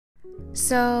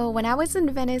So when I was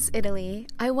in Venice, Italy,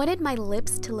 I wanted my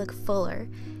lips to look fuller,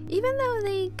 even though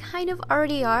they kind of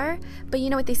already are, but you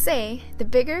know what they say, the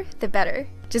bigger, the better.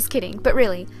 Just kidding, but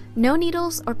really, no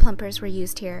needles or plumpers were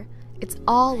used here. It's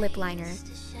all lip liner.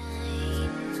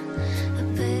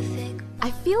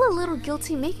 I feel a little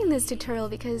guilty making this tutorial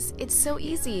because it's so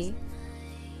easy.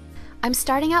 I'm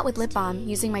starting out with lip balm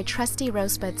using my trusty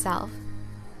rosebud salve.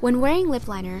 When wearing lip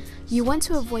liner, you want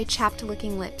to avoid chapped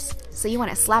looking lips, so you want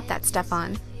to slap that stuff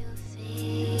on.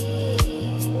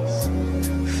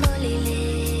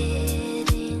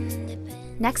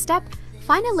 Next up,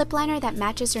 find a lip liner that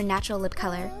matches your natural lip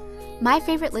color. My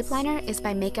favorite lip liner is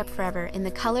by Makeup Forever in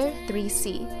the color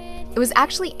 3C. It was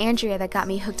actually Andrea that got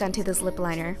me hooked onto this lip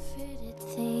liner.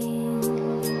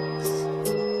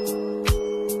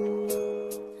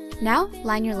 Now,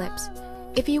 line your lips.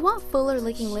 If you want fuller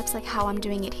looking lips like how I'm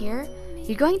doing it here,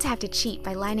 you're going to have to cheat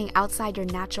by lining outside your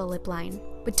natural lip line.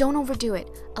 But don't overdo it.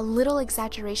 A little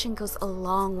exaggeration goes a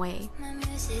long way.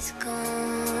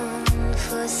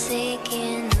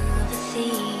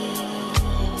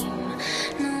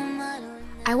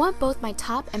 I want both my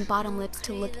top and bottom lips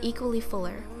to look equally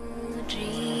fuller.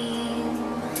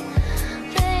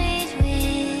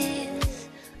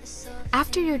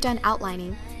 After you're done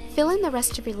outlining, fill in the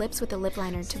rest of your lips with a lip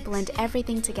liner to blend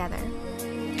everything together.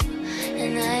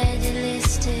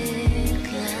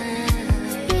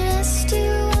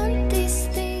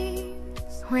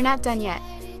 We're not done yet.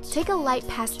 Take a light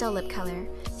pastel lip color.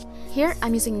 Here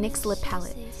I'm using NYX's lip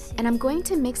palette, and I'm going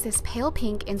to mix this pale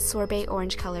pink and sorbet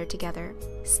orange color together.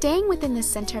 Staying within the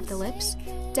center of the lips,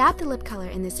 dab the lip color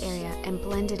in this area and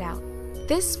blend it out.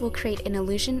 This will create an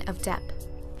illusion of depth.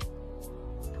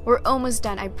 We're almost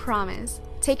done, I promise.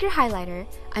 Take your highlighter,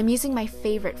 I'm using my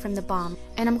favorite from the Balm,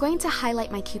 and I'm going to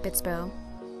highlight my Cupid's bow.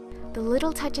 The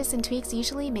little touches and tweaks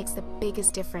usually makes the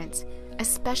biggest difference,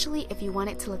 especially if you want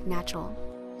it to look natural.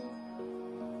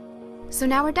 So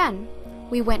now we're done.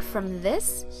 We went from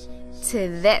this to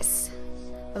this.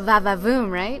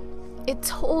 Va-va-voom, right? It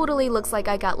totally looks like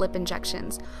I got lip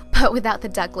injections, but without the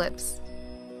duck lips.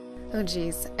 Oh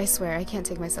geez, I swear I can't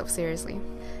take myself seriously.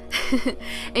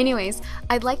 Anyways,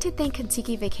 I'd like to thank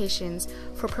Contiki Vacations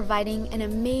for providing an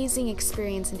amazing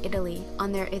experience in Italy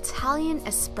on their Italian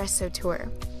espresso tour.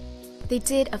 They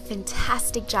did a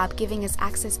fantastic job giving us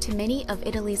access to many of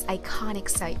Italy's iconic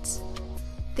sites.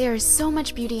 There is so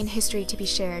much beauty and history to be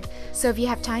shared, so if you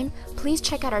have time, please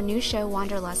check out our new show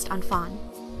Wanderlust on Fawn.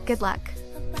 Good luck!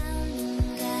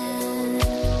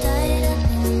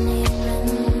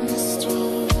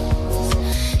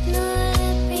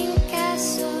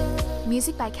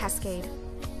 Music by Cascade.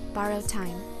 Borrowed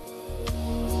Time.